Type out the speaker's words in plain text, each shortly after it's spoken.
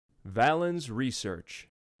Valens Research,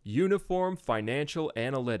 Uniform Financial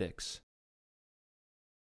Analytics.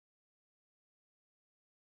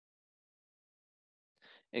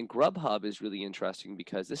 And Grubhub is really interesting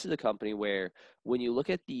because this is a company where when you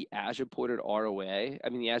look at the as-reported ROA,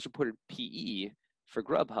 the as-reported PE for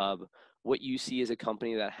Grubhub, what you see is a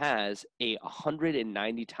company that has a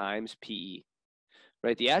 190 times PE,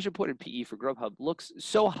 right? The as-reported PE for Grubhub looks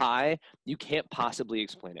so high, you can't possibly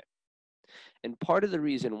explain it. And part of the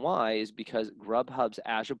reason why is because Grubhub's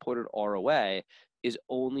as-reported ROA is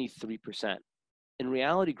only 3%. In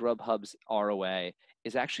reality, Grubhub's ROA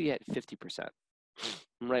is actually at 50%.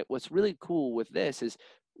 Right. What's really cool with this is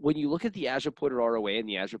when you look at the as-reported ROA and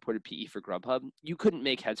the as-reported PE for Grubhub, you couldn't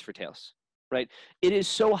make heads for tails, right? It is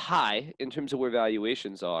so high in terms of where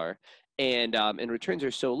valuations are, and returns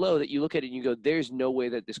are so low that you look at it and you go, "There's no way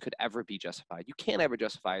that this could ever be justified." You can't ever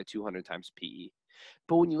justify a 200 times PE.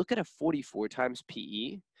 But when you look at a 44 times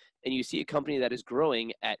PE, and you see a company that is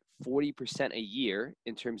growing at 40% a year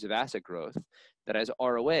in terms of asset growth, that has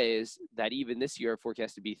ROAs that even this year are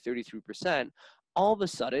forecast to be 33%, all of a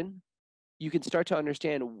sudden, you can start to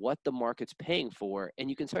understand what the market's paying for, and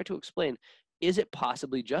you can start to explain, is it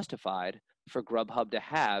possibly justified for Grubhub to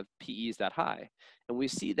have PEs that high? And we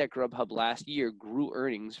see that Grubhub last year grew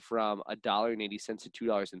earnings from $1.80 to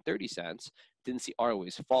 $2.30. Didn't see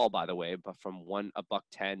ROAs fall, by the way, but from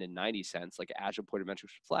 $1.10 and 90 cents, like as reported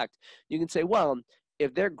metrics reflect. You can say, well,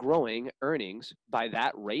 if they're growing earnings by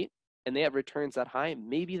that rate and they have returns that high,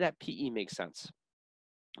 maybe that PE makes sense.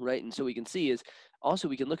 Right, and so we can see is also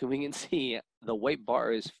we can look and we can see the white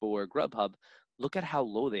bars for Grubhub. Look at how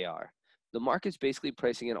low they are. The market's basically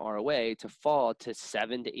pricing an ROA to fall to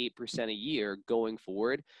 7 to 8% a year going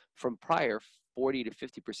forward from prior 40 to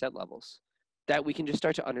 50% levels. That we can just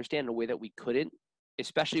start to understand in a way that we couldn't,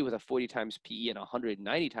 especially with a 40 times PE and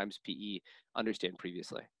 190 times PE, understand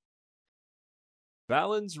previously.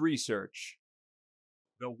 Valens Research,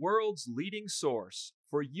 the world's leading source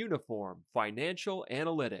for uniform financial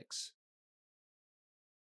analytics.